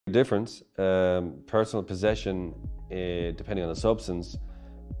Difference. Personal possession, depending on the substance,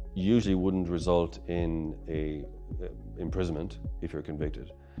 usually wouldn't result in a imprisonment if you're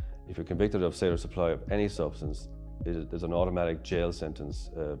convicted. If you're convicted of sale or supply of any substance, there's an automatic jail sentence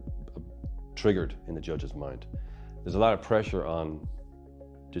triggered in the judge's mind. There's a lot of pressure on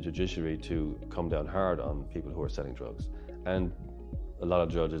the judiciary to come down hard on people who are selling drugs, and a lot of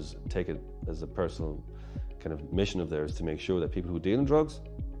judges take it as a personal kind of mission of theirs to make sure that people who deal in drugs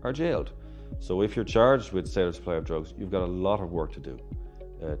are jailed. So if you're charged with sale or supply of drugs, you've got a lot of work to do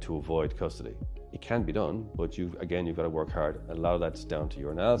to avoid custody. It can be done, but you've got to work hard. A lot of that's down to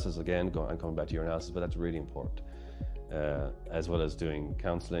your analysis. Again, I'm coming back to your analysis, but that's really important, as well as doing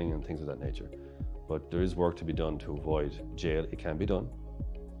counselling and things of that nature. But there is work to be done to avoid jail. It can be done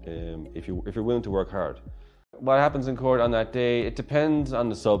if you're willing to work hard. What happens in court on that day, it depends on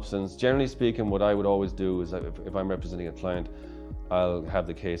the substance. Generally speaking, what I would always do is if I'm representing a client, I'll have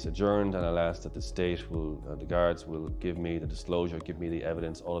the case adjourned and I'll ask that the state the guards will give me the disclosure, give me the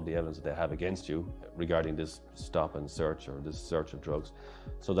evidence, all of the evidence that they have against you regarding this stop and search or this search of drugs,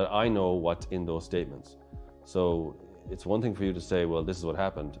 so that I know what's in those statements. So it's one thing for you to say, well, this is what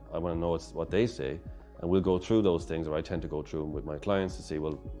happened. I want to know what they say, and we'll go through those things, or I tend to go through them with my clients to say,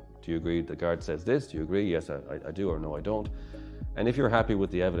 well, do you agree the guard says this? Do you agree? Yes, I do, or no, I don't. And if you're happy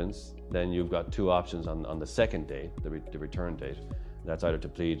with the evidence, then you've got two options on the second day, the return date. That's either to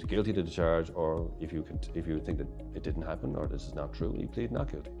plead guilty to the charge, or if you think that it didn't happen or this is not true, you plead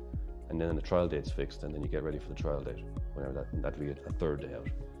not guilty. And then the trial date's fixed, and then you get ready for the trial date, whenever that'll be a third day out,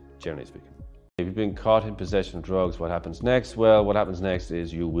 generally speaking. If you've been caught in possession of drugs, what happens next? Well, what happens next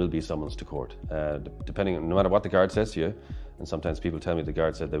is you will be summoned to court. Depending on, no matter what the guard says to you, and sometimes people tell me the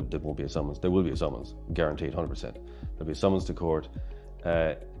guard said there won't be a summons. There will be a summons, guaranteed, 100%. There'll be a summons to court.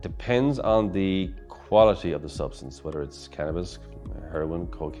 Depends on the quality of the substance, whether it's cannabis, heroin,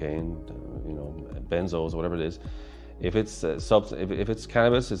 cocaine, benzos, whatever it is. If it's if it's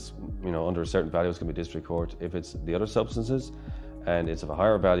cannabis, it's under a certain value, it's going to be district court. If it's the other substances and it's of a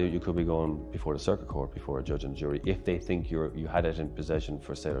higher value, you could be going before the circuit court, before a judge and jury, if they think you had it in possession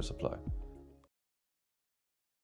for sale or supply.